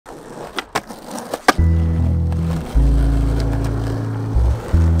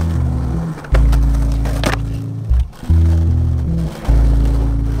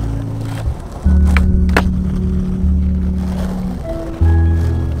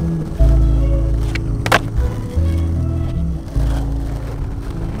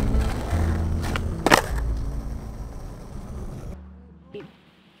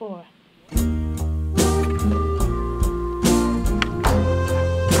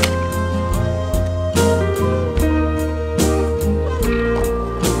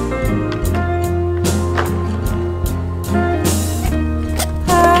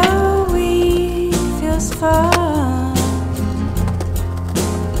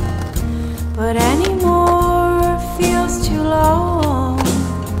but anymore feels too long.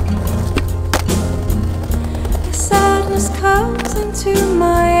 The sadness comes into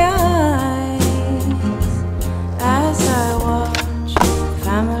my eyes as I watch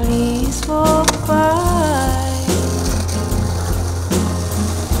families walk by.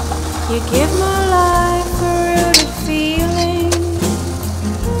 You give my life a rooted feeling.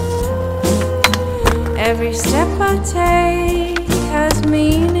 Every step I take has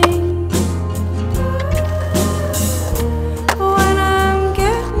meaning. When I'm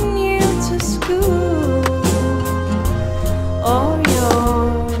getting you to school, or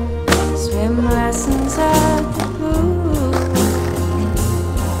your swim lessons at the pool,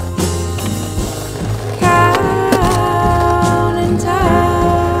 counting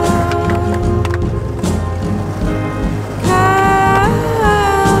down,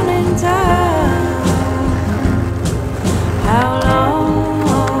 counting down. How long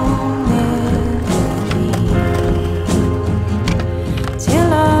will it be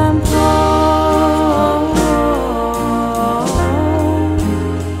till I'm home?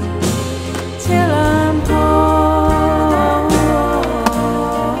 Till I'm home.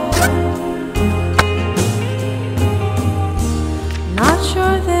 Not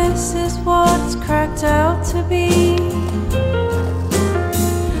sure this is what it's cracked out to be.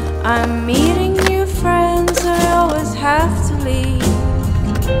 I'm meeting new friends, I always have to leave.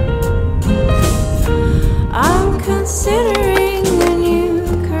 I'm considering a new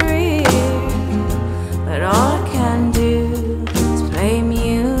career, but all I can do is play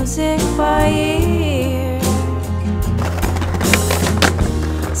music by ear.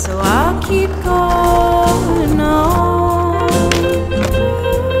 So I'll keep going on,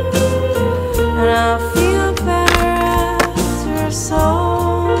 and I'll feel better after a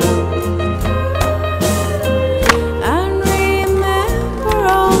song, and remember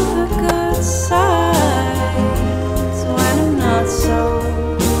all the good sides when I'm not so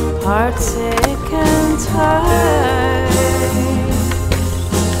heartsick and tired.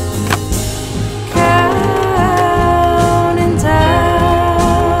 Counting down,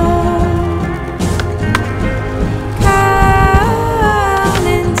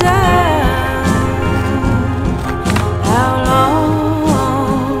 counting down. How long it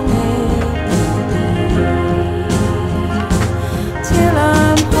will be till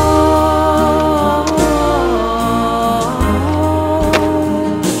I'm home,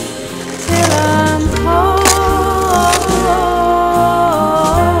 till I'm home,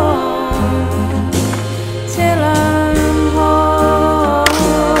 till I'm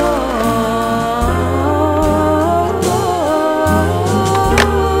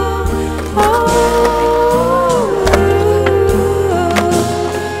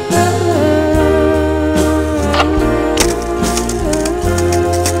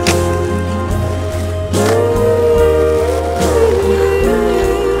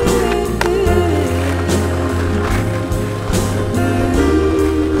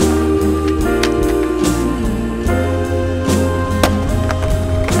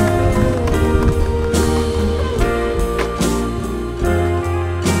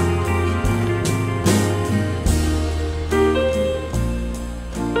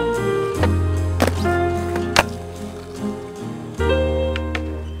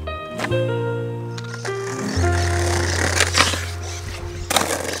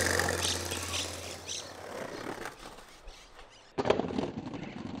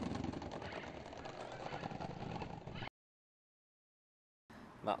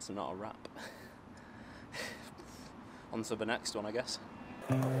That's not a wrap. On to the next one, I guess.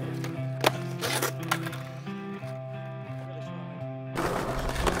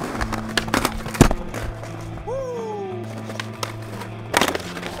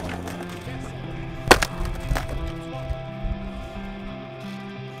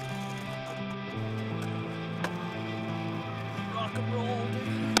 Rock and roll.